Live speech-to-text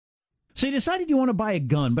So you decided you want to buy a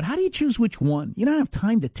gun, but how do you choose which one? You don't have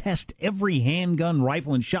time to test every handgun,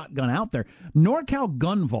 rifle, and shotgun out there. NorCal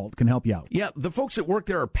Gun Vault can help you out. Yeah, the folks that work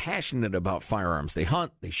there are passionate about firearms. They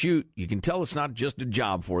hunt, they shoot. You can tell it's not just a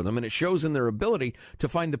job for them, and it shows in their ability to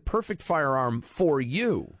find the perfect firearm for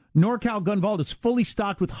you. NorCal Gun Vault is fully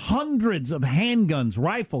stocked with hundreds of handguns,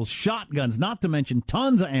 rifles, shotguns, not to mention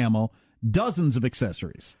tons of ammo, dozens of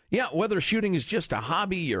accessories. Yeah, whether shooting is just a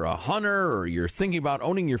hobby, you're a hunter, or you're thinking about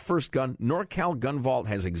owning your first gun, NorCal Gun Vault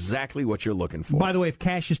has exactly what you're looking for. By the way, if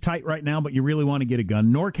cash is tight right now, but you really want to get a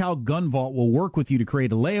gun, NorCal Gun Vault will work with you to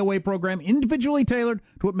create a layaway program individually tailored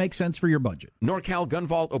to what makes sense for your budget. NorCal Gun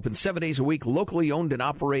Vault opens 7 days a week, locally owned and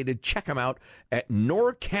operated. Check them out at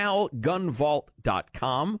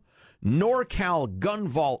NorCalGunVault.com.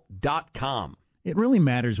 NorCalGunVault.com. It really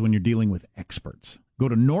matters when you're dealing with experts. Go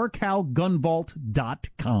to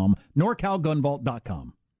NorCalGunVault.com,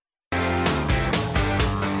 NorCalGunVault.com.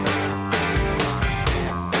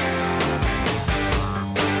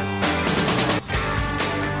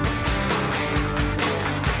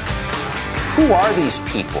 Who are these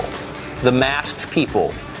people? The masked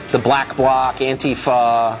people, the Black Bloc,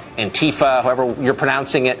 Antifa, however you're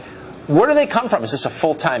pronouncing it. Where do they come from? Is this a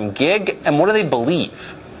full-time gig? And what do they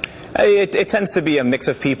believe? It tends to be a mix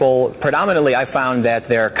of people. Predominantly, I found that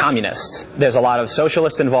they're communists. There's a lot of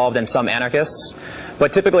socialists involved and some anarchists.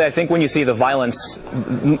 But typically, I think when you see the violence,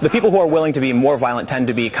 the people who are willing to be more violent tend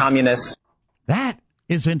to be communists. That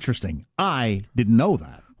is interesting. I didn't know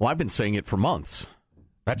that. Well, I've been saying it for months.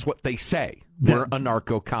 That's what they say. We're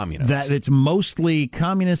anarcho-communists. That it's mostly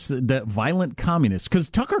communists, that violent communists. Because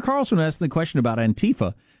Tucker Carlson asked the question about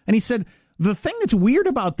Antifa, and he said, the thing that's weird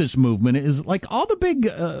about this movement is, like all the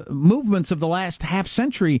big movements of the last half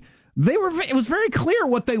century, it was very clear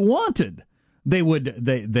what they wanted. They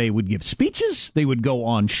would give speeches, they would go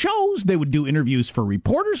on shows, they would do interviews for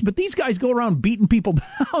reporters, but these guys go around beating people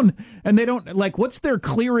down, and they don't, like, what's their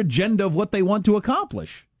clear agenda of what they want to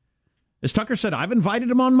accomplish? As Tucker said, I've invited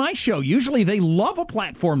them on my show. Usually they love a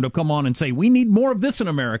platform to come on and say, we need more of this in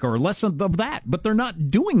America or less of that, but they're not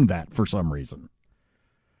doing that for some reason.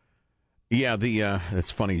 Yeah, it's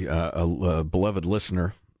funny. A beloved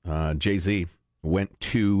listener, Jay-Z, went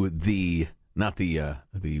to not the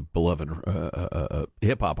beloved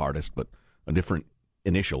hip hop artist, but a different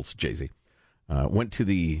initials, Jay-Z. Went to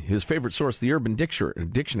his favorite source, the Urban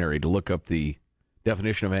Dictionary, to look up the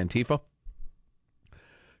definition of Antifa.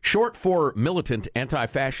 Short for militant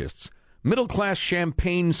anti-fascists, middle-class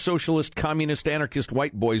champagne socialist, communist, anarchist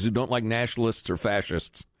white boys who don't like nationalists or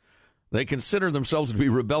fascists. They consider themselves to be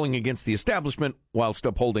rebelling against the establishment whilst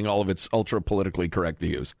upholding all of its ultra-politically correct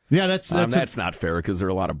views. Yeah, that's not fair because there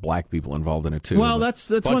are a lot of black people involved in it, too. Well,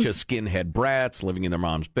 that's a bunch of skinhead brats living in their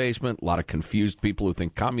mom's basement, a lot of confused people who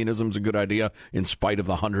think communism's a good idea in spite of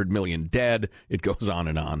the 100 million dead. It goes on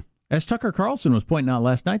and on. As Tucker Carlson was pointing out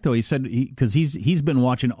last night, though, he said, because he's been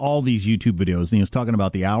watching all these YouTube videos, and he was talking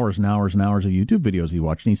about the hours and hours and hours of YouTube videos he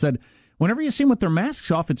watched, and he said, whenever you see them with their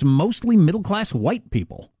masks off, it's mostly middle-class white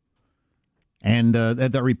people. And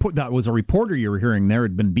that was a reporter you were hearing there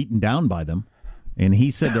had been beaten down by them, and he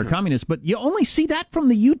said they're communists. But you only see that from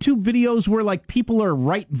the YouTube videos where, like, people are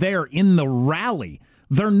right there in the rally.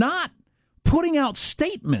 They're not putting out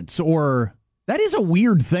statements or... That is a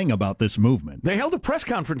weird thing about this movement. They held a press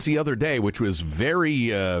conference the other day, which was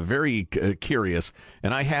very curious,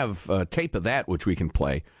 and I have tape of that, which we can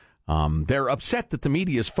play. They're upset that the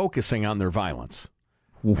media is focusing on their violence,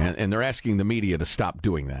 and they're asking the media to stop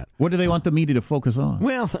doing that. What do they want the media to focus on?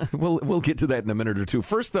 Well, we'll get to that in a minute or two.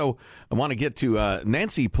 First, though, I want to get to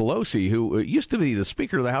Nancy Pelosi, who used to be the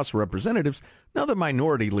Speaker of the House of Representatives, now the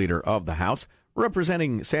minority leader of the House,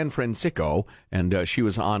 representing San Francisco, and she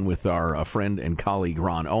was on with our friend and colleague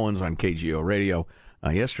Ron Owens on KGO Radio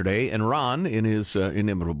yesterday, and Ron, in his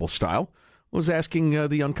inimitable style, was asking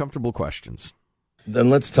the uncomfortable questions. Then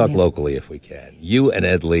let's talk locally if we can. You and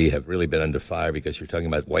Ed Lee have really been under fire because you're talking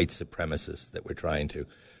about white supremacists that we're trying to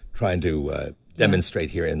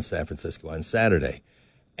demonstrate here in San Francisco on Saturday.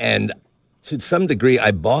 And to some degree, I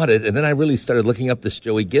bought it, and then I really started looking up this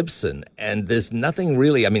Joey Gibson, and there's nothing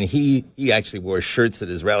really. I mean, he actually wore shirts at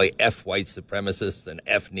his rally, F white supremacists and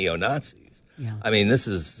F neo-Nazis. Yeah. I mean, this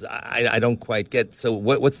is, I don't quite get, so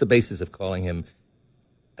what's the basis of calling him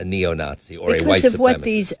a neo-Nazi or a white supremacist? Because of what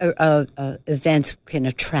these events can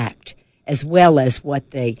attract, as well as what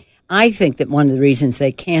I think that one of the reasons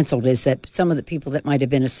they canceled is that some of the people that might have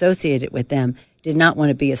been associated with them did not want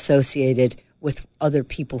to be associated with other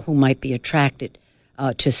people who might be attracted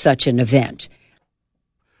to such an event.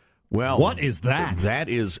 Well, what is that? That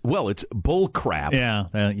is, it's bull crap.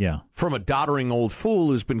 Yeah. From a doddering old fool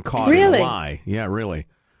who's been caught Really? in a lie. Yeah, really.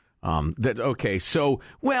 They're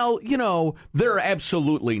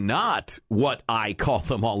absolutely not what I call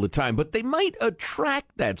them all the time, but they might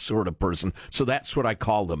attract that sort of person. So that's what I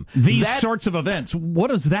call them. These sorts of events. What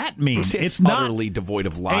does that mean? It's utterly devoid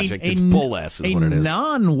of logic. It's bull ass is what it is. A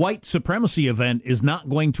non-white supremacy event is not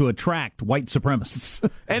going to attract white supremacists.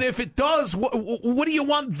 And if it does, what do you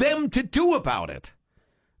want them to do about it?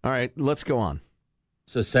 All right, let's go on.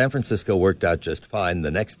 So San Francisco worked out just fine.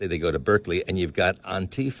 The next day they go to Berkeley, and you've got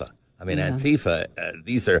Antifa. I mean, Antifa,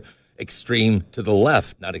 these are extreme to the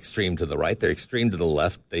left, not extreme to the right. They're extreme to the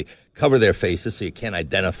left. They cover their faces so you can't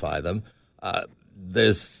identify them.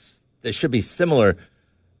 There should be similar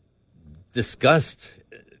disgust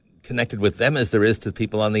connected with them as there is to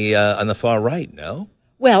people on the far right, no?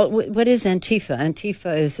 Well, what is Antifa?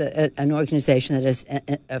 Antifa is an organization that is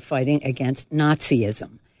fighting against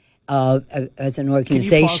Nazism. As an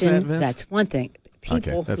organization, that's one thing.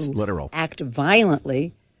 People that's who literal. act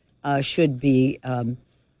violently should be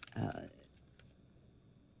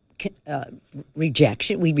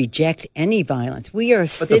rejection. We reject any violence. We are a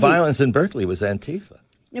city. But the violence in Berkeley was Antifa.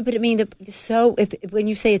 No, but I mean, when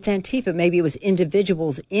you say it's Antifa, maybe it was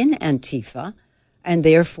individuals in Antifa, and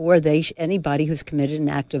therefore anybody who's committed an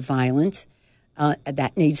act of violence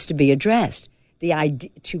that needs to be addressed. The idea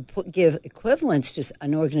to give equivalence to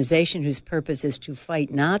an organization whose purpose is to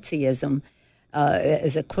fight Nazism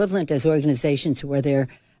is equivalent as organizations who are there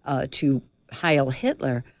to Heil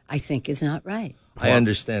Hitler, I think is not right. I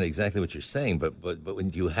understand exactly what you're saying, but when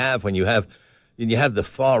you have the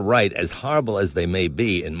far right, as horrible as they may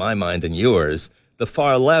be in my mind and yours, the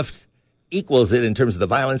far left equals it in terms of the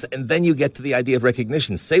violence, and then you get to the idea of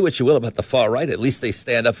recognition. Say what you will about the far right, at least they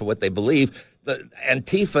stand up for what they believe. The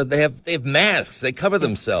Antifa, they have masks, they cover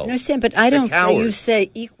themselves. I understand, but I don't think you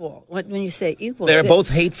say equal. When you say equal, they're both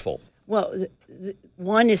hateful. Well,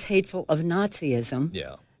 one is hateful of Nazism,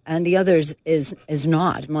 yeah, and the other is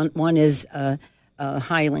not. One is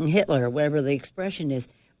heiling Hitler, or whatever the expression is.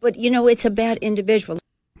 But it's about individual.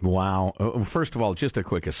 Wow. First of all, just a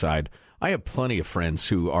quick aside. I have plenty of friends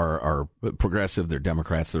who are progressive, they're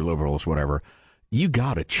Democrats, they're liberals, whatever. You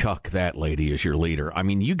got to chuck that lady as your leader. I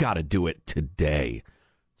mean, you got to do it today.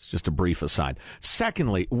 It's just a brief aside.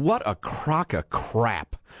 Secondly, what a crock of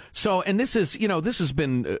crap. So, and this has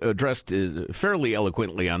been addressed fairly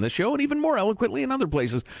eloquently on this show and even more eloquently in other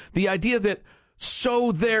places. The idea that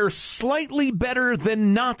so they're slightly better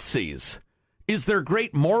than Nazis is their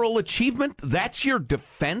great moral achievement. That's your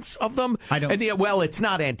defense of them? It's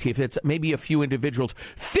not Antifa. It's maybe a few individuals.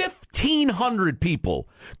 1,500 people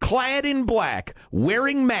clad in black,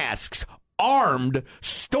 wearing masks, armed,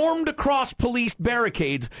 stormed across police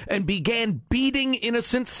barricades and began beating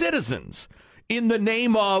innocent citizens in the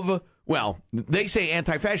name of, they say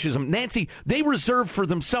anti-fascism. Nancy, they reserve for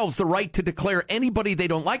themselves the right to declare anybody they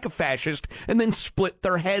don't like a fascist and then split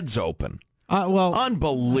their heads open.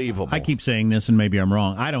 Unbelievable. I keep saying this, and maybe I'm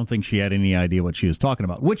wrong. I don't think she had any idea what she was talking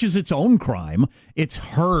about, which is its own crime. It's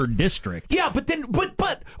her district. Yeah, but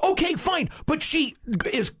okay, fine. But she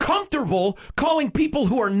is comfortable calling people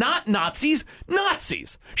who are not Nazis,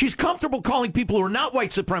 Nazis. She's comfortable calling people who are not white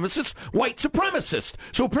supremacists, white supremacists.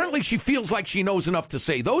 So apparently she feels like she knows enough to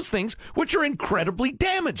say those things, which are incredibly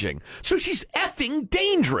damaging. So she's effing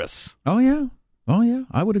dangerous. Oh, yeah.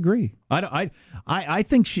 I would agree. I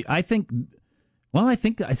think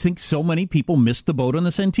so many people missed the boat on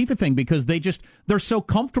this Antifa thing because they're so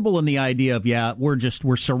comfortable in the idea of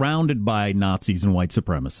we're surrounded by Nazis and white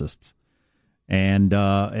supremacists, and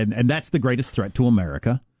that's the greatest threat to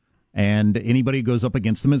America, and anybody who goes up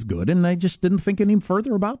against them is good, and they just didn't think any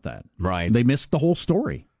further about that. Right, they missed the whole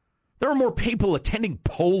story. There are more people attending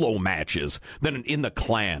polo matches than in the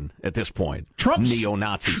Klan at this point.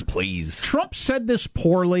 Neo-Nazis, please. Trump said this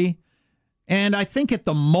poorly. And I think at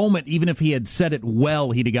the moment, even if he had said it well,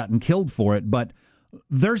 he'd have gotten killed for it. But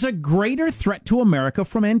there's a greater threat to America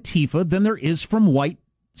from Antifa than there is from white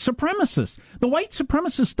supremacists. The white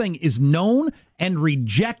supremacist thing is known and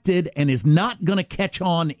rejected and is not going to catch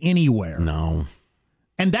on anywhere. No.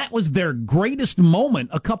 And that was their greatest moment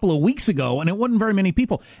a couple of weeks ago, and it wasn't very many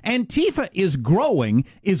people. Antifa is growing,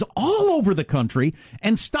 is all over the country,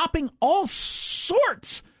 and stopping all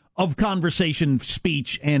sorts of conversation,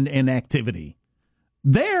 speech, and activity.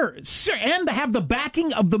 And to have the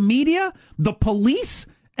backing of the media, the police,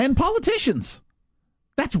 and politicians.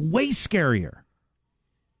 That's way scarier.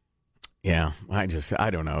 Yeah, I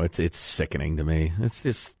don't know. It's sickening to me. It's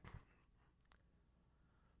just...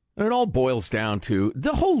 It all boils down to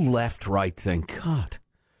the whole left-right thing. God,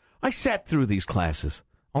 I sat through these classes.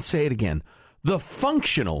 I'll say it again. The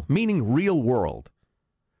functional, meaning real world,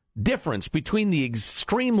 difference between the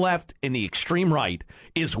extreme left and the extreme right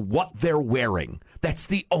is what they're wearing. That's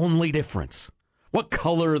the only difference. What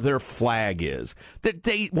color their flag is. That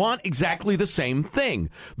they want exactly the same thing.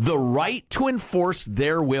 The right to enforce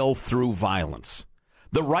their will through violence.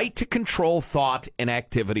 The right to control thought and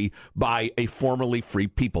activity by a formerly free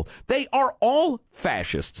people. They are all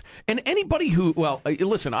fascists. And anybody who, well,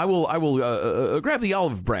 listen, I will grab the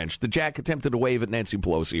olive branch that Jack attempted to wave at Nancy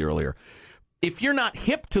Pelosi earlier. If you're not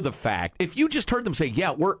hip to the fact, if you just heard them say,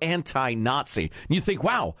 yeah, we're anti-Nazi, and you think,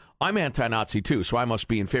 wow, I'm anti-Nazi too, so I must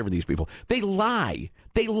be in favor of these people. They lie.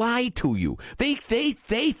 They lie to you. They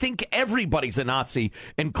think everybody's a Nazi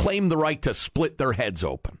and claim the right to split their heads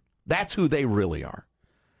open. That's who they really are.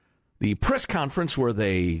 The press conference where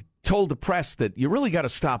they told the press that you really got to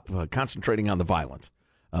stop concentrating on the violence.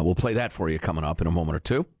 We'll play that for you coming up in a moment or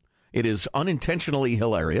two. It is unintentionally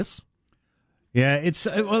hilarious. Yeah, it's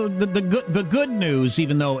well, the good news,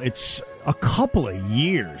 even though it's a couple of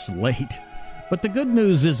years late, but the good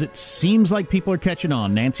news is it seems like people are catching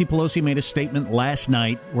on. Nancy Pelosi made a statement last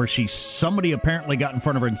night where somebody apparently got in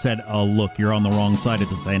front of her and said, "Oh, look, you're on the wrong side of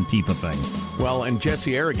this Antifa thing." Well, and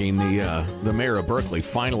Jesse Arreguín, the mayor of Berkeley,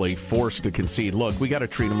 finally forced to concede, look, we got to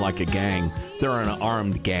treat them like a gang. They're an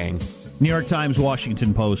armed gang. New York Times,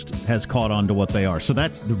 Washington Post has caught on to what they are. So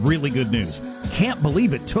that's the really good news. Can't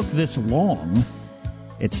believe it took this long.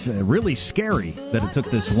 It's really scary that it took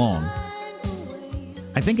this long.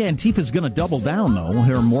 I think Antifa's going to double down, though. We'll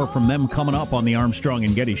hear more from them coming up on the Armstrong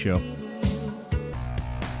and Getty Show.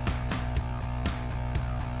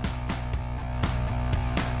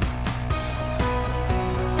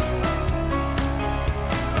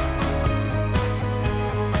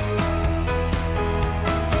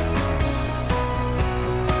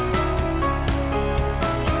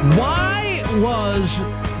 Why was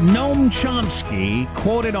Noam Chomsky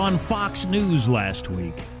quoted on Fox News last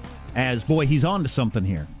week as, boy, he's on to something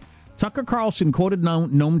here. Tucker Carlson quoted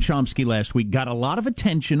Noam Chomsky last week, got a lot of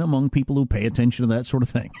attention among people who pay attention to that sort of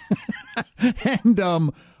thing. And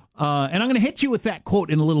I'm going to hit you with that quote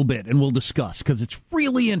in a little bit, and we'll discuss, because it's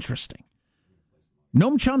really interesting.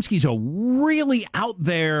 Noam Chomsky's a really out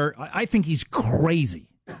there, I think he's crazy.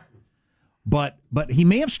 But he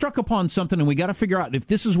may have struck upon something, and we got to figure out if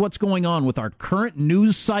this is what's going on with our current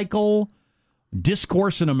news cycle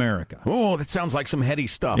discourse in America. Oh, that sounds like some heady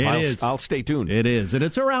stuff. I'll stay tuned. It is, and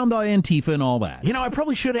it's around Antifa and all that. You know, I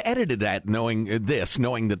probably should have edited that knowing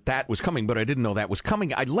that was coming, but I didn't know that was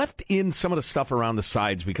coming. I left in some of the stuff around the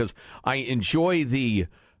sides because I enjoy the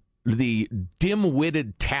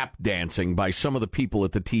dim-witted tap dancing by some of the people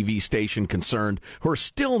at the TV station concerned who are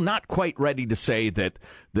still not quite ready to say that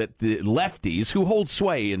the lefties who hold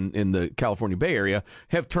sway in the California Bay Area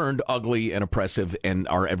have turned ugly and oppressive and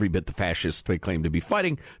are every bit the fascists they claim to be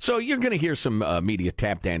fighting. So you're going to hear some media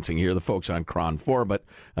tap dancing here, the folks on KRON 4, but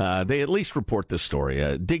they at least report this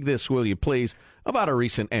story. Dig this, will you please, about a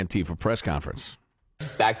recent Antifa press conference.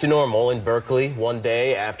 Back to normal in Berkeley one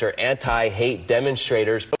day after anti-hate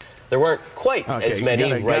demonstrators. There weren't quite as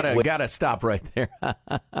many. Gotta stop right there.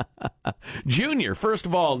 Junior, first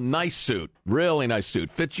of all, nice suit. Really nice suit.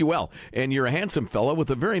 Fits you well. And you're a handsome fellow with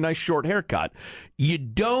a very nice short haircut. You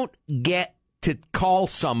don't get to call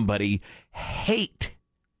somebody hate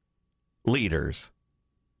leaders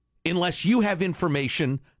unless you have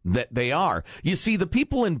information that they are. You see, the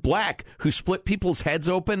people in black who split people's heads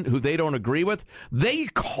open, who they don't agree with, they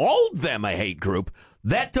called them a hate group.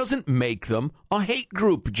 That doesn't make them a hate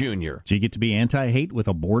group, Junior. So you get to be anti-hate with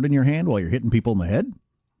a board in your hand while you're hitting people in the head?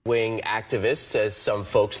 Wing activists, as some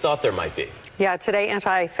folks thought there might be. Yeah, today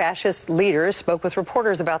anti-fascist leaders spoke with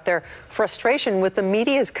reporters about their frustration with the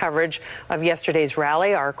media's coverage of yesterday's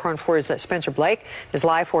rally. Our KRON 4's Spencer Blake is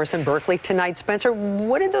live for us in Berkeley tonight. Spencer,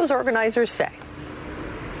 what did those organizers say?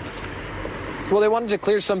 Well, they wanted to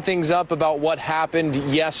clear some things up about what happened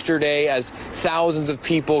yesterday as thousands of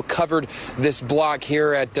people covered this block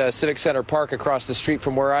here at Civic Center Park across the street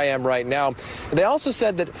from where I am right now. They also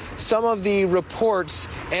said that some of the reports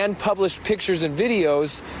and published pictures and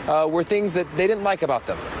videos were things that they didn't like about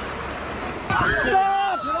them.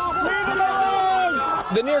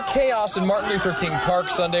 The near chaos in Martin Luther King Park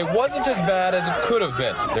Sunday wasn't as bad as it could have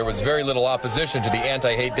been. There was very little opposition to the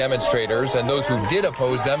anti-hate demonstrators, and those who did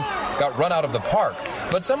oppose them got run out of the park.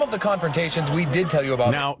 But some of the confrontations we did tell you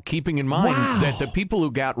about... Now, keeping in mind that the people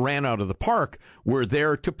who got ran out of the park were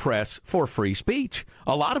there to press for free speech.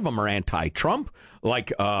 A lot of them are anti-Trump,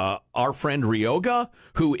 like our friend Ryoga,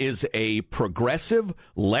 who is a progressive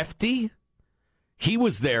lefty. He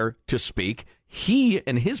was there to speak. he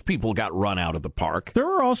and his people got run out of the park. There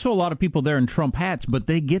were also a lot of people there in Trump hats, but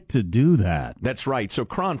they get to do that. That's right. So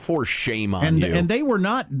KRON 4, shame on you. And they were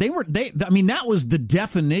not. I mean, that was the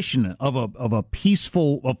definition of a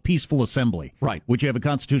peaceful assembly, right? Which you have a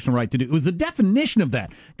constitutional right to do. It was the definition of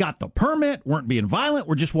that. Got the permit, weren't being violent.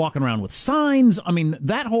 We're just walking around with signs. I mean,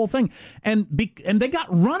 that whole thing. And they got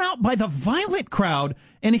run out by the violent crowd.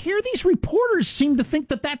 And here these reporters seem to think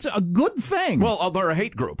that that's a good thing. Well, they're a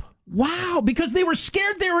hate group. Wow, because they were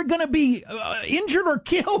scared they were going to be injured or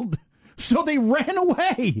killed. So they ran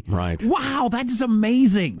away. Right. Wow, that is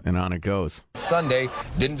amazing. And on it goes. Sunday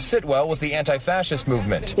didn't sit well with the anti-fascist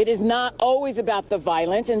movement. It is not always about the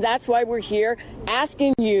violence, and that's why we're here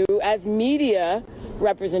asking you as media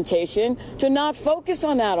representation to not focus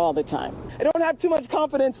on that all the time. I don't have too much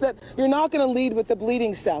confidence that you're not going to lead with the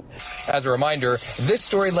bleeding stuff. As a reminder, this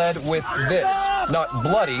story led with this. Not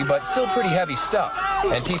bloody, but still pretty heavy stuff.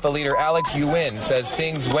 Antifa leader Alex Yuen says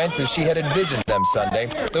things went as she had envisioned them Sunday,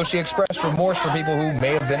 though she expressed remorse for people who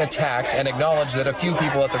may have been attacked and acknowledged that a few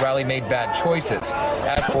people at the rally made bad choices.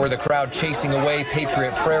 As for the crowd chasing away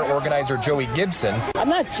Patriot Prayer organizer Joey Gibson, I'm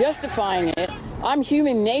not justifying it. I'm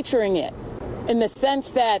human naturing it. In the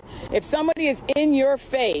sense that if somebody is in your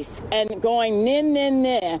face and going nin, nin,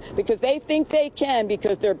 nin, because they think they can,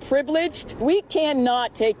 because they're privileged, we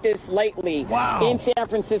cannot take this lightly in San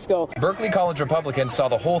Francisco. Berkeley College Republicans saw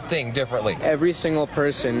the whole thing differently. Every single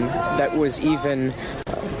person that was even,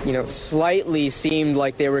 slightly seemed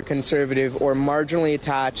like they were conservative or marginally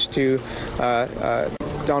attached to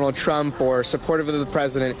Donald Trump or supportive of the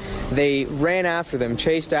president, they ran after them,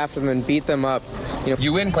 chased after them, and beat them up.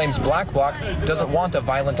 Yuen claims Black Bloc doesn't want a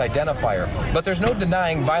violent identifier, but there's no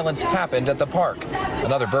denying violence happened at the park.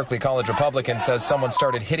 Another Berkeley College Republican says someone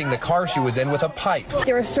started hitting the car she was in with a pipe.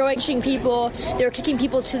 They were throwing people, they were kicking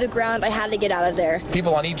people to the ground. I had to get out of there.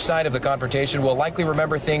 People on each side of the confrontation will likely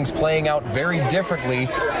remember things playing out very differently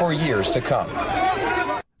for years to come.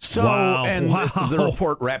 So, the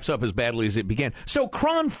report wraps up as badly as it began. So,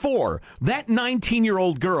 KRON 4, that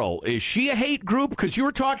 19-year-old girl, is she a hate group? Because you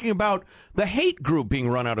were talking about the hate group being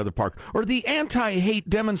run out of the park, or the anti-hate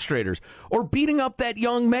demonstrators, or beating up that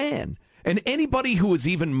young man. And anybody who is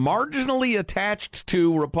even marginally attached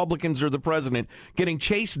to Republicans or the president getting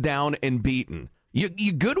chased down and beaten.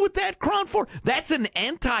 You good with that, KRON 4? That's an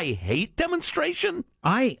anti-hate demonstration?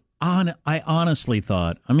 I honestly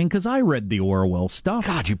thought, because I read the Orwell stuff.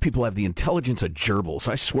 God, you people have the intelligence of gerbils,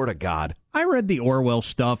 I swear to God. I read the Orwell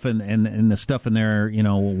stuff and the stuff in there,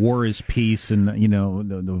 war is peace and,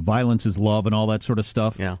 the violence is love and all that sort of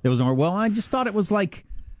stuff. Yeah. There was Orwell. I just thought it was like,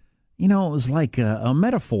 it was like a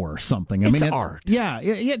metaphor or something. It's art. Yeah,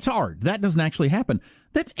 it's art. That doesn't actually happen.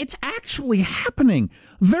 It's actually happening.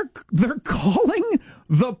 They're calling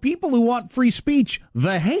the people who want free speech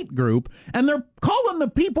the hate group, and they're calling the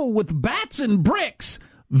people with bats and bricks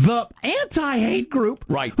the anti-hate group,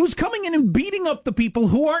 right? Who's coming in and beating up the people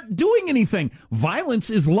who aren't doing anything. Violence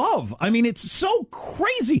is love. It's so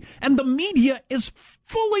crazy, and the media is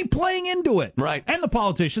fully playing into it, right? And the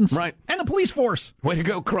politicians, right? And the police force. Way to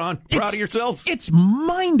go, KRON! Proud of yourselves. It's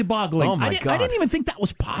mind-boggling. Oh my God! I didn't even think that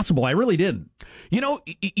was possible. I really didn't.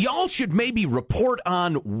 Y'all should maybe report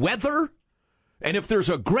on weather. And if there's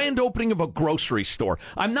a grand opening of a grocery store,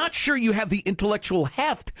 I'm not sure you have the intellectual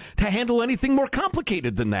heft to handle anything more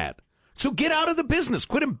complicated than that. So get out of the business.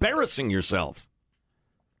 Quit embarrassing yourselves.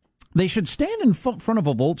 They should stand in front of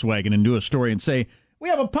a Volkswagen and do a story and say, we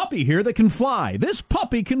have a puppy here that can fly. This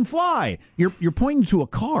puppy can fly. You're pointing to a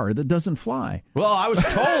car that doesn't fly. Well, I was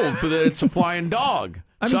told that it's a flying dog.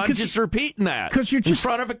 So I'm just repeating that. Because you're just in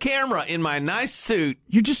front of a camera in my nice suit.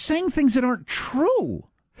 You're just saying things that aren't true.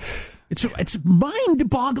 It's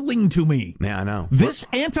mind-boggling to me. Yeah, I know. This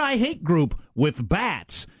anti-hate group with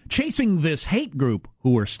bats chasing this hate group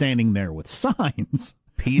who are standing there with signs.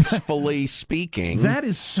 Peacefully speaking. That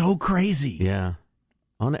is so crazy. Yeah.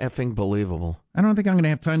 Uneffing believable. I don't think I'm going to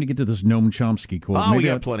have time to get to this Noam Chomsky quote. Oh, we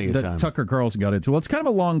got plenty of time. Tucker Carlson got into. Well, it's kind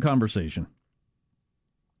of a long conversation.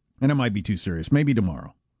 And it might be too serious. Maybe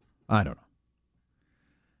tomorrow. I don't know.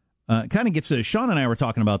 Kind of gets to, Sean and I were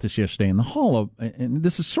talking about this yesterday in the hall, and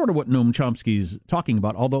this is sort of what Noam Chomsky is talking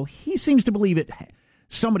about, although he seems to believe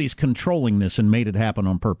somebody's controlling this and made it happen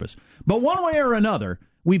on purpose. But one way or another,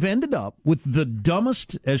 we've ended up with the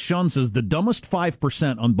dumbest, as Sean says, the dumbest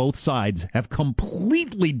 5% on both sides have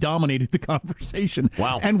completely dominated the conversation.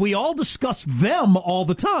 Wow. And we all discuss them all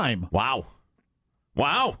the time. Wow.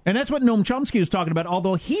 And that's what Noam Chomsky is talking about,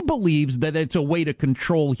 although he believes that it's a way to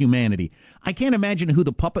control humanity. I can't imagine who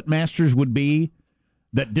the puppet masters would be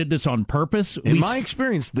that did this on purpose. In my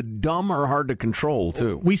experience, the dumb are hard to control,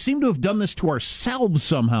 too. We seem to have done this to ourselves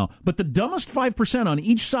somehow, but the dumbest 5% on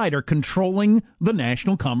each side are controlling the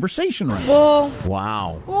national conversation right now.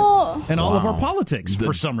 Wow. And all of our politics,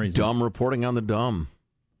 for some reason. Dumb reporting on the dumb.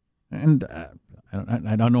 And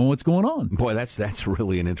I don't know what's going on. Boy, that's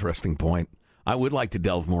really an interesting point. I would like to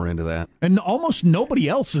delve more into that. And almost nobody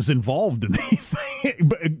else is involved in these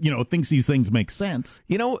things, thinks these things make sense.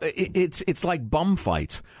 It's like bum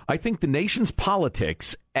fights. I think the nation's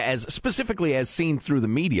politics, as specifically as seen through the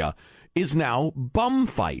media, is now bum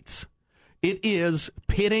fights. It is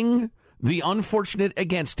pitting the unfortunate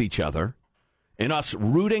against each other, and us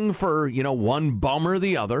rooting for, one bum or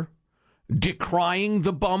the other, decrying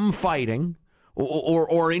the bum fighting,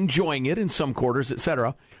 or enjoying it in some quarters,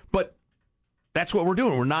 etc. But that's what we're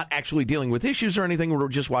doing. We're not actually dealing with issues or anything. We're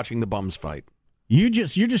just watching the bums fight. You're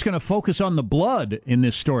just going to focus on the blood in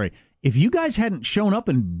this story. If you guys hadn't shown up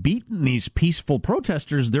and beaten these peaceful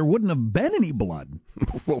protesters, there wouldn't have been any blood.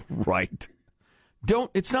 Well, right.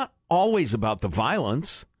 It's not always about the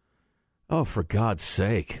violence. Oh, for God's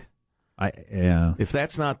sake. If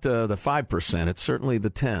that's not the 5%, it's certainly the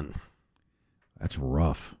 10. That's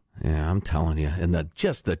rough. Yeah, I'm telling you. And the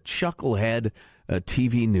chucklehead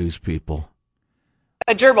TV news people.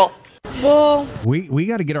 A gerbil. Well, we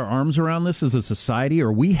got to get our arms around this as a society,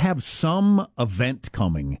 or we have some event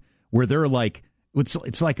coming where they're like,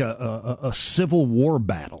 it's like a civil war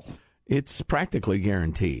battle. It's practically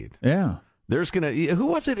guaranteed. Yeah. There's going to, who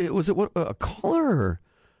was it? Was it a caller or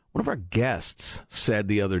one of our guests said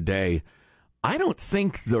the other day, I don't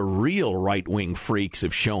think the real right-wing freaks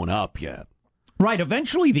have shown up yet. Right.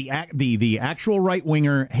 Eventually, the actual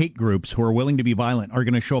right-winger hate groups who are willing to be violent are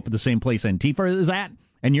going to show up at the same place Antifa is at,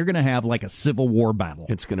 and you're going to have like a civil war battle.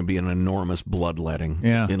 It's going to be an enormous bloodletting.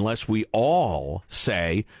 Yeah. Unless we all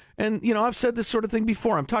say, and, I've said this sort of thing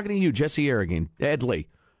before. I'm talking to you, Jesse Arreguín, Ed Lee,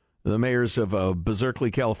 the mayors of Berkeley,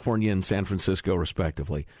 California, and San Francisco,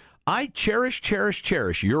 respectively. I cherish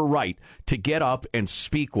your right to get up and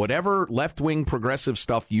speak whatever left-wing progressive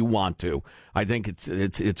stuff you want to. I think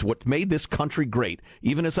it's what made this country great.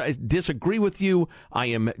 Even as I disagree with you, I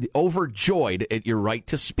am overjoyed at your right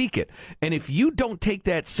to speak it. And if you don't take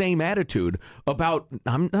that same attitude about,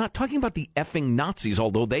 I'm not talking about the effing Nazis,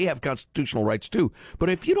 although they have constitutional rights too, but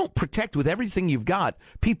if you don't protect with everything you've got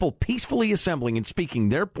people peacefully assembling and speaking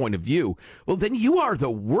their point of view, well, then you are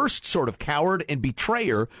the worst sort of coward and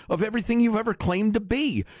betrayer of everything you've ever claimed to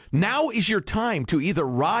be. Now is your time to either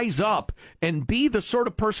rise up and be the sort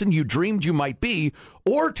of person you dreamed you might be,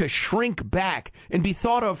 or to shrink back and be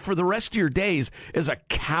thought of for the rest of your days as a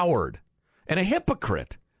coward and a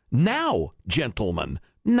hypocrite. Now, gentlemen,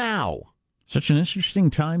 now. Such an interesting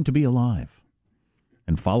time to be alive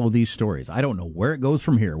and follow these stories. I don't know where it goes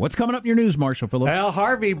from here. What's coming up in your news, Marshall Phillips? Well,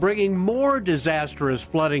 Harvey bringing more disastrous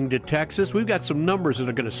flooding to Texas. We've got some numbers that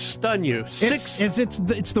are going to stun you.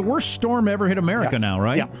 It's the worst storm to ever hit America now,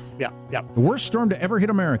 right? Yeah. The worst storm to ever hit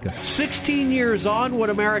America. 16 years on, what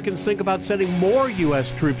Americans think about sending more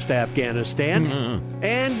U.S. troops to Afghanistan. Mm-hmm.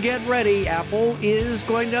 And get ready, Apple is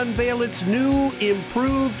going to unveil its new,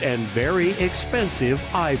 improved, and very expensive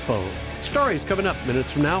iPhone. Stories coming up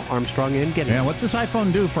minutes from now. Armstrong and Getty. Yeah, what's this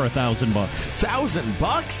iPhone do for $1,000?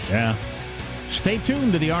 $1,000? Yeah. Stay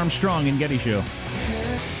tuned to the Armstrong and Getty Show.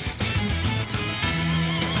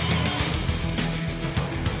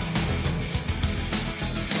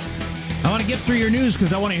 I want to get through your news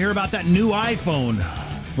because I want to hear about that new iPhone.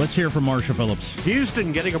 Let's hear from Marshall Phillips.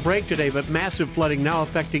 Houston getting a break today, but massive flooding now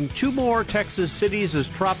affecting two more Texas cities as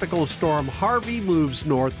Tropical Storm Harvey moves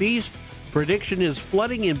northeast. Prediction is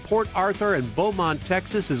flooding in Port Arthur and Beaumont,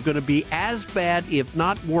 Texas is going to be as bad, if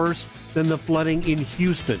not worse, than the flooding in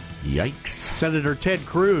Houston. Yikes. Senator Ted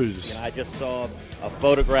Cruz. I just saw a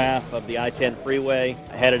photograph of the I-10 freeway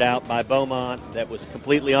headed out by Beaumont that was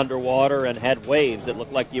completely underwater and had waves that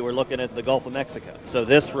looked like you were looking at the Gulf of Mexico. So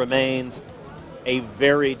this remains a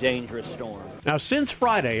very dangerous storm. Now, since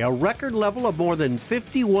Friday, a record level of more than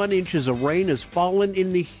 51 inches of rain has fallen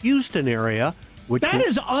in the Houston area. That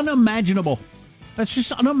is unimaginable. That's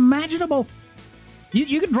just unimaginable.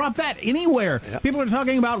 You can drop that anywhere. Yep. People are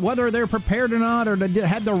talking about whether they're prepared or not, or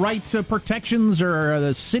had the right protections, or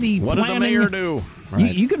the city what planning. What did the mayor do?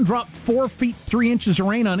 Right. You can drop 4 feet 3 inches of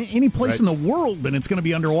rain on any place in the world, and it's going to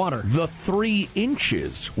be underwater. The 3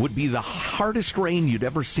 inches would be the hardest rain you'd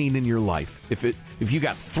ever seen in your life. If you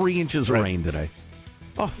got 3 inches of rain today.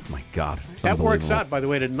 Oh, my God. That works out, by the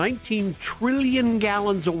way, to 19 trillion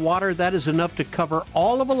gallons of water. That is enough to cover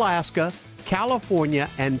all of Alaska, California,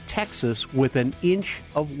 and Texas with an inch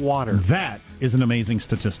of water. That is an amazing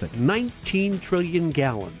statistic. 19 trillion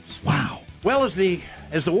gallons. Wow. Well, as the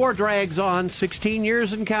As the war drags on, 16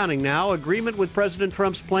 years and counting now, agreement with President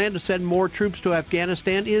Trump's plan to send more troops to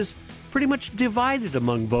Afghanistan is pretty much divided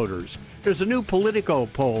among voters. There's a new Politico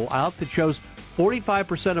poll out that shows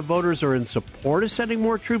 45% of voters are in support of sending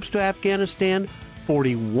more troops to Afghanistan,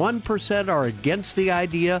 41% are against the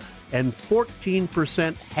idea, and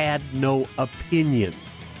 14% had no opinion.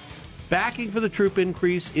 Backing for the troop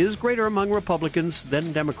increase is greater among Republicans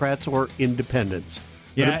than Democrats or independents.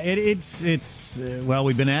 Yeah, it's well,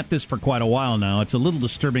 we've been at this for quite a while now. It's a little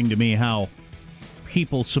disturbing to me how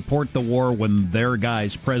people support the war when their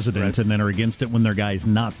guy's president and then are against it when their guy's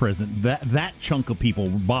not president. That chunk of people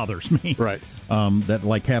bothers me. Right. That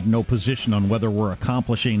like have no position on whether we're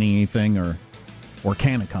accomplishing anything or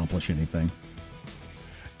can accomplish anything.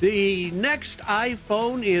 The next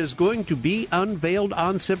iPhone is going to be unveiled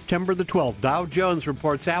on September the 12th. Dow Jones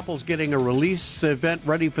reports Apple's getting a release event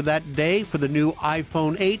ready for that day for the new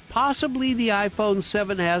iPhone 8, possibly the iPhone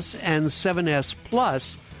 7S and 7S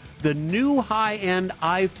Plus. The new high-end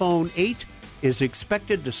iPhone 8 is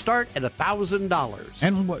expected to start at $1,000.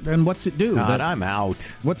 And what's it do? God, I'm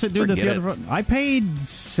out. What's it do that the other phone? I paid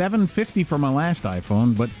 $750 for my last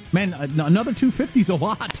iPhone, but man, another $250 is a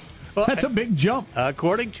lot. That's a big jump.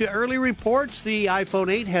 According to early reports, the iPhone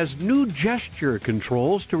 8 has new gesture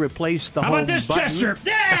controls to replace the home button. How about this gesture?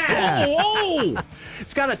 Yeah! Whoa!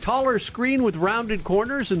 It's got a taller screen with rounded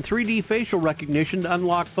corners and 3D facial recognition to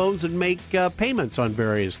unlock phones and make payments on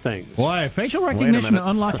various things. Boy, facial recognition to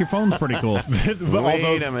unlock your phone's pretty cool.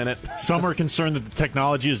 Wait a minute. Some are concerned that the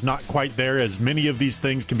technology is not quite there, as many of these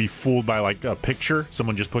things can be fooled by like a picture.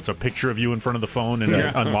 Someone just puts a picture of you in front of the phone and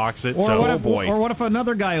unlocks it. Or what if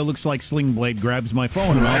another guy who looks like Sling Blade grabs my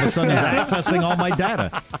phone and all of a sudden is accessing all my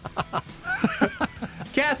data?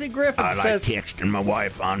 Kathy Griffin says texting my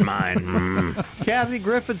wife on mine. Kathy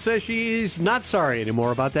Griffin says she's not sorry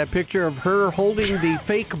anymore about that picture of her holding the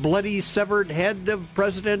fake bloody severed head of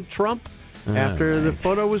President Trump. After the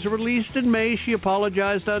photo was released in May, she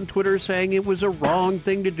apologized on Twitter, saying it was a wrong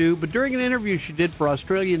thing to do. But during an interview she did for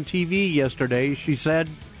Australian TV yesterday, she said,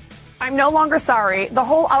 I'm no longer sorry. The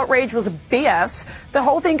whole outrage was BS. The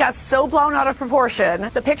whole thing got so blown out of proportion.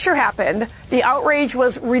 The picture happened. The outrage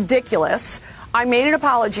was ridiculous. I made an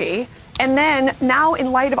apology. And then now,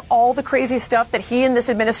 in light of all the crazy stuff that he and this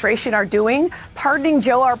administration are doing, pardoning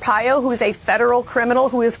Joe Arpaio, who is a federal criminal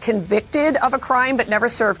who is convicted of a crime but never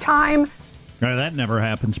served time. No, that never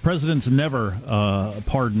happens. Presidents never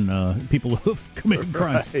pardon people who have committed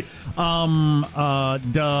crimes.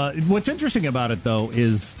 What's interesting about it, though,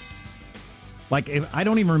 is... I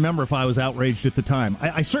don't even remember if I was outraged at the time.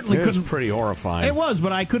 I certainly couldn't. It was pretty horrifying. It was,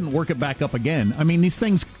 but I couldn't work it back up again. I mean, these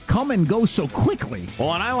things come and go so quickly.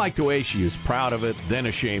 Well, and I like the way she was proud of it, then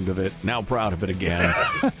ashamed of it, now proud of it again.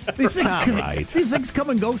 These things come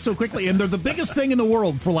and go so quickly, and they're the biggest thing in the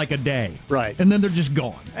world for like a day. Right. And then they're just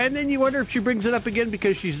gone. And then you wonder if she brings it up again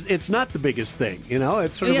because it's not the biggest thing. You know,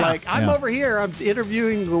 it's sort of like, I'm over here, I'm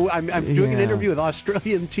doing an interview with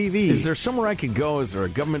Australian TV. Is there somewhere I can go? Is there a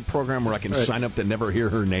government program where I can sign up to never hear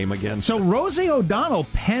her name again? So Rosie O'Donnell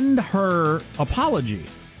penned her apology.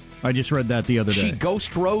 I just read that the other day. She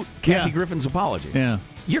ghost wrote Kathy Griffin's apology. Yeah.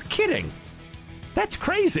 You're kidding. That's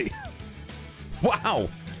crazy. Wow.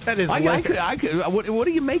 That is what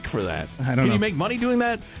do you make for that? I don't know. Can you make money doing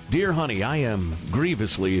that? Dear honey, I am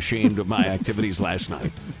grievously ashamed of my activities last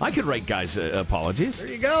night. I could write guys' apologies.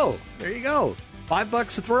 There you go.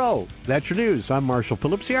 $5 a throw. That's your news. I'm Marshall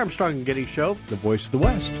Phillips, the Armstrong and Getty Show, the voice of the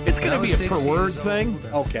West. It's going to be a per word thing.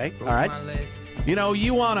 Okay. All right. You know,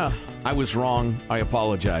 I was wrong. I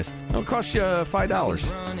apologize. It'll cost you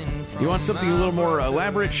 $5. You want something a little more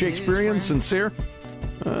elaborate, Shakespearean, sincere?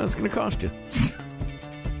 It's going to cost you.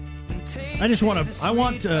 I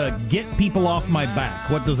want to get people off my back.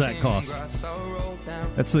 What does that cost?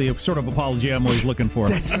 That's the sort of apology I'm always looking for.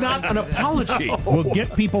 That's not an apology. We'll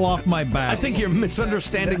get people off my back. I think you're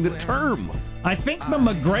misunderstanding the term. I think the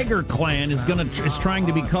McGregor clan is trying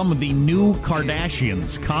to become the new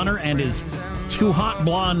Kardashians. Connor and his two hot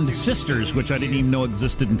blonde sisters, which I didn't even know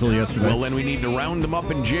existed until yesterday. Well, then we need to round them up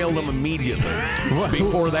and jail them immediately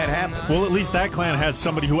before that happens. Well, at least that clan has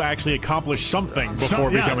somebody who actually accomplished something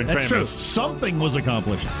before becoming famous. True. Something was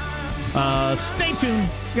accomplished. Stay tuned.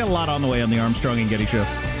 We got a lot on the way on the Armstrong and Getty Show.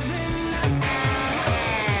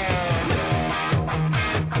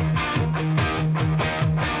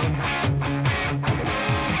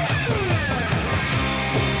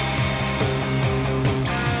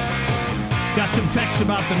 Got some texts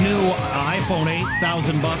about the new iPhone 8,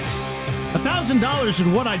 $1,000. $1,000 is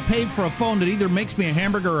what I'd pay for a phone that either makes me a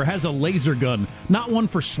hamburger or has a laser gun, not one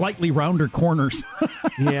for slightly rounder corners.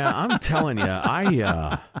 Yeah, I'm telling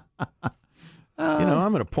you,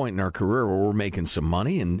 I'm at a point in our career where we're making some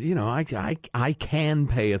money, and I can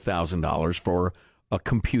pay $1,000 for a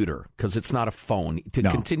computer because it's not a phone. To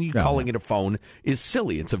continue calling it a phone is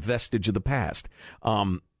silly. It's a vestige of the past.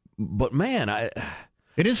 But man,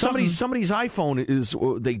 it is somebody's iPhone is.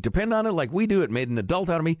 They depend on it like we do. It made an adult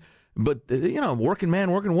out of me. But working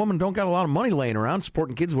man, working woman don't got a lot of money laying around,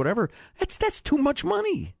 supporting kids, whatever. That's too much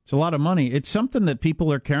money. It's a lot of money. It's something that people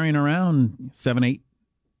are carrying around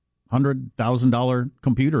 $700,000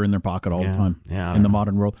 computer in their pocket all the time in the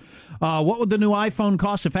modern world. What would the new iPhone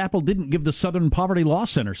cost if Apple didn't give the Southern Poverty Law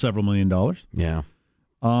Center several $1 million? Yeah.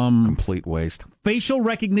 Complete waste. Facial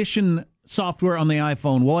recognition software on the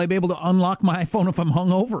iPhone. Will I be able to unlock my iPhone if I'm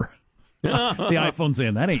hungover? The iPhone's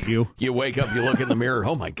saying, that ain't you. You wake up, you look in the mirror,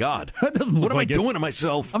 oh my God. What am I doing to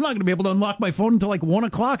myself? I'm not going to be able to unlock my phone until like 1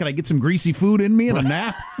 o'clock and I get some greasy food in me and a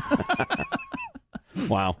nap.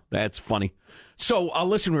 Wow, that's funny. So,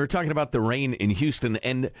 listen, we were talking about the rain in Houston,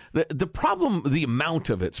 and the problem, the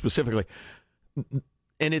amount of it specifically,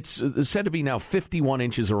 and it's said to be now 51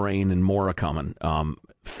 inches of rain and more are coming.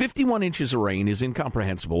 51 inches of rain is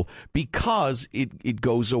incomprehensible because it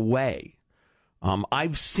goes away.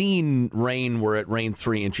 I've seen rain where it rained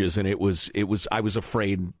 3 inches, and I was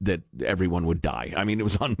afraid that everyone would die. I mean, it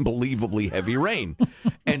was unbelievably heavy rain.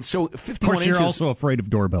 And so 51 inches. Of course, you're also afraid of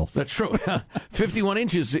doorbells. That's true. 51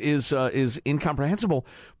 inches is incomprehensible.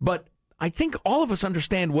 But I think all of us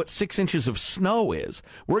understand what 6 inches of snow is.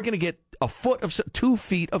 We're going to get 2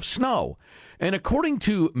 feet of snow. And according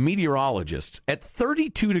to meteorologists, at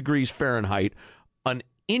 32 degrees Fahrenheit, an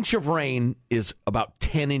inch of rain is about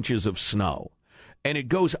 10 inches of snow. And it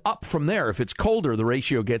goes up from there. If it's colder, the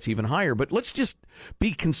ratio gets even higher. But let's just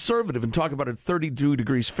be conservative and talk about it at 32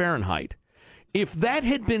 degrees Fahrenheit. If that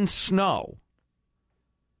had been snow,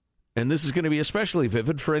 and this is going to be especially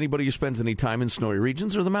vivid for anybody who spends any time in snowy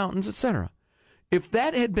regions or the mountains, etc. If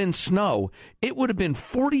that had been snow, it would have been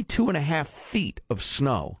 42.5 feet of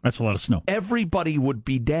snow. That's a lot of snow. Everybody would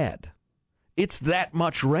be dead. It's that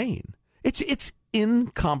much rain. It's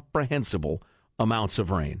incomprehensible amounts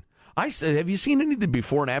of rain. I said, have you seen any of the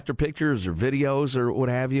before and after pictures or videos or what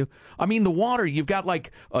have you? I mean, the water, you've got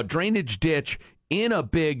like a drainage ditch in a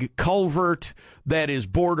big culvert that is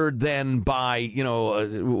bordered then by,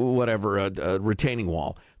 a retaining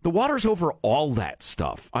wall. The water's over all that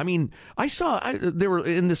stuff. I mean, they were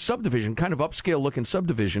in this subdivision, kind of upscale looking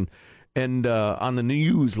subdivision, and on the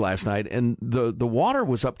news last night, and the water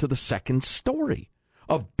was up to the second story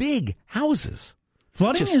of big houses.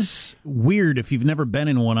 Flooding is weird if you've never been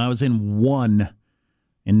in one. I was in one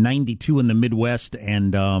in 92 in the Midwest,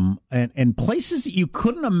 and places that you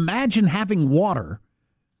couldn't imagine having water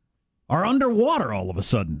are underwater all of a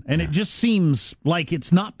sudden. And it just seems like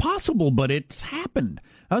it's not possible, but it's happened.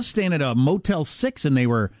 I was staying at a Motel 6, and they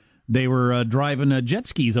were driving jet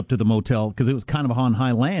skis up to the motel because it was kind of on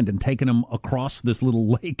high land and taking them across this little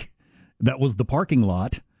lake that was the parking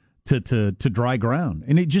lot to dry ground.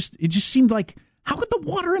 And it just seemed like, how could the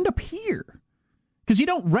water end up here? Because you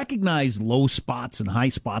don't recognize low spots and high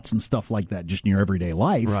spots and stuff like that just in your everyday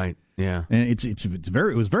life, right? Yeah, and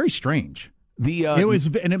it was very strange.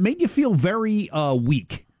 And it made you feel very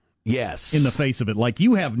weak. Yes, in the face of it, like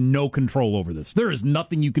you have no control over this. There is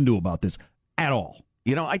nothing you can do about this at all.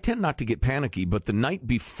 I tend not to get panicky, but the night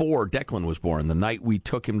before Declan was born, the night we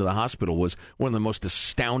took him to the hospital, was one of the most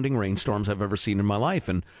astounding rainstorms I've ever seen in my life.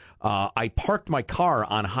 And I parked my car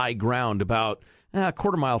on high ground about a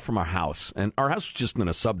quarter mile from our house. And our house was just in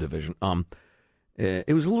a subdivision.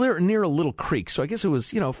 It was near a little creek, so I guess it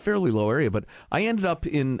was, fairly low area. But I ended up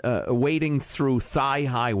wading through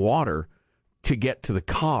thigh-high water to get to the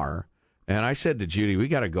car. And I said to Judy, we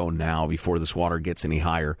got to go now before this water gets any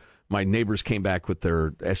higher. My neighbors came back with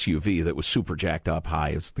their SUV that was super jacked up high.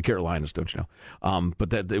 It's the Carolinas, don't you know?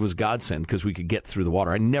 But that it was godsend because we could get through the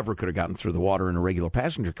water. I never could have gotten through the water in a regular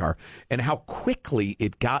passenger car. And how quickly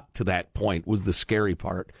it got to that point was the scary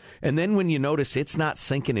part. And then when you notice it's not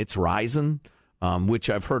sinking, it's rising, which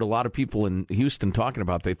I've heard a lot of people in Houston talking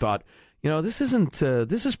about. They thought, this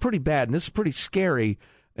is pretty bad and this is pretty scary.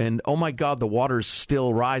 And, oh, my God, the water's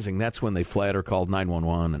still rising. That's when they fled or called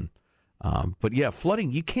 911. But, yeah,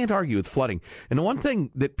 flooding, you can't argue with flooding. And the one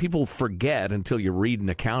thing that people forget until you read an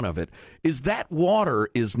account of it is that water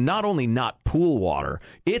is not only not pool water,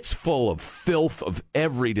 it's full of filth of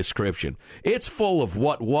every description. It's full of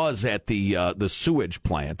what was at the sewage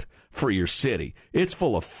plant for your city. It's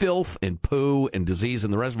full of filth and poo and disease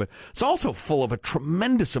and the rest of it. It's also full of a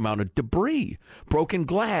tremendous amount of debris, broken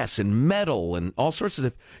glass and metal and all sorts of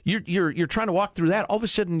stuff. You're trying to walk through that. All of a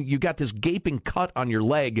sudden, you got this gaping cut on your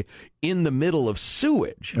leg in the middle of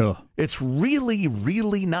sewage. Ugh. It's really,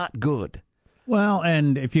 really not good. Well,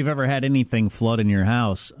 and if you've ever had anything flood in your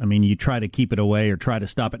house, I mean, you try to keep it away or try to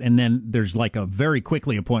stop it, and then there's like a very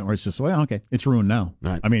quickly a point where it's just, well, okay, it's ruined now.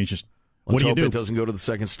 Right. I mean, it's just, Let's what do you hope do? it doesn't go to the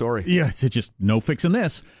second story. Yeah, it's just no fixing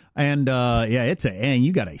this. And, and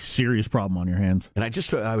you got a serious problem on your hands. And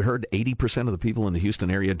I heard 80% of the people in the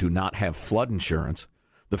Houston area do not have flood insurance.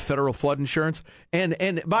 The federal flood insurance.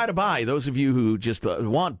 And by the by, those of you who just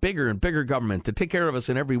want bigger and bigger government to take care of us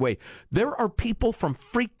in every way, there are people from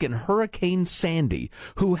freaking Hurricane Sandy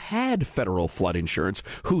who had federal flood insurance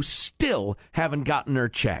who still haven't gotten their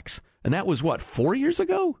checks. And that was, 4 years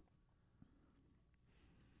ago?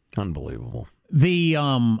 Unbelievable. The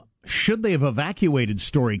should they have evacuated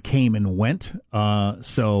story came and went. For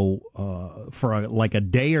a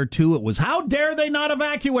day or two, it was, how dare they not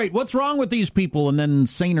evacuate? What's wrong with these people? And then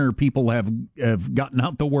saner people have gotten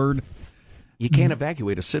out the word. You can't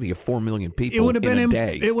evacuate a city of 4 million people in a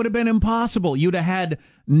day. It would have been impossible. You'd have had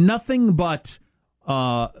nothing but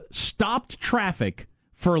stopped traffic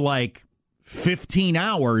for 15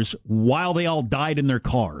 hours while they all died in their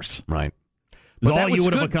cars. Right. That's all you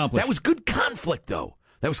would have accomplished. That was good conflict, though.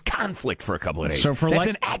 That was conflict for a couple of days. So That's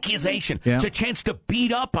an accusation. Yeah. It's a chance to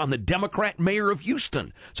beat up on the Democrat mayor of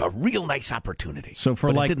Houston. It's a real nice opportunity. So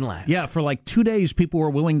but it didn't last. Yeah, for 2 days, people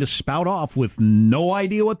were willing to spout off with no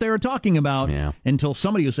idea what they were talking about until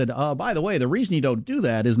somebody who said, by the way, the reason you don't do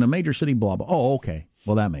that is in a major city, blah, blah. Oh, okay.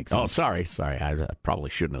 Well, that makes sense. Oh, sorry. I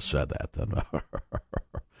probably shouldn't have said that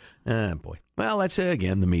then. Boy. Well, that's,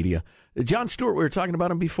 again, the media. Jon Stewart, we were talking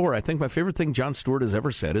about him before. I think my favorite thing Jon Stewart has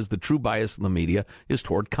ever said is the true bias in the media is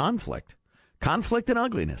toward conflict. Conflict and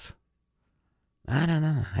ugliness. I don't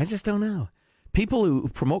know. I just don't know. People who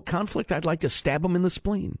promote conflict, I'd like to stab them in the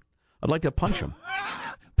spleen. I'd like to punch them.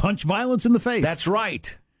 Punch violence in the face. That's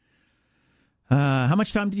right. How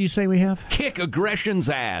much time did you say we have? Kick aggression's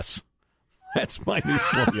ass. That's my new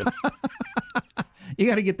slogan. You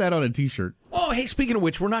got to get that on a T-shirt. Oh, hey, speaking of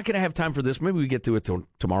which, we're not going to have time for this. Maybe we get to it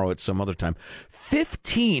tomorrow at some other time.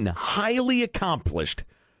 15 highly accomplished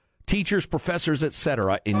teachers, professors,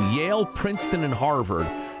 etc. in Yale, Princeton, and Harvard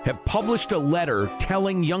have published a letter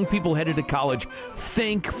telling young people headed to college,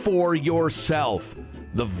 think for yourself.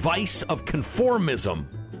 The vice of conformism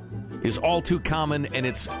is all too common, and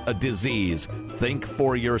it's a disease. Think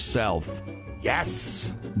for yourself.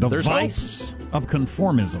 Yes. There's vice of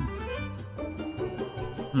conformism.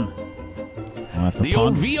 The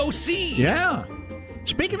old VOC. Yeah.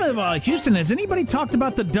 Speaking of Houston, has anybody talked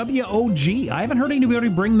about the WOG? I haven't heard anybody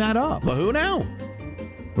bring that up. Well, who now?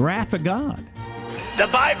 Wrath of God. The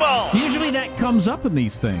Bible. Usually that comes up in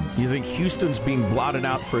these things. You think Houston's being blotted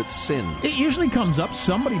out for its sins? It usually comes up.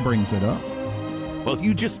 Somebody brings it up. Well,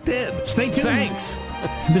 you just did. Stay tuned. Thanks.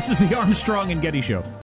 This is the Armstrong and Getty Show.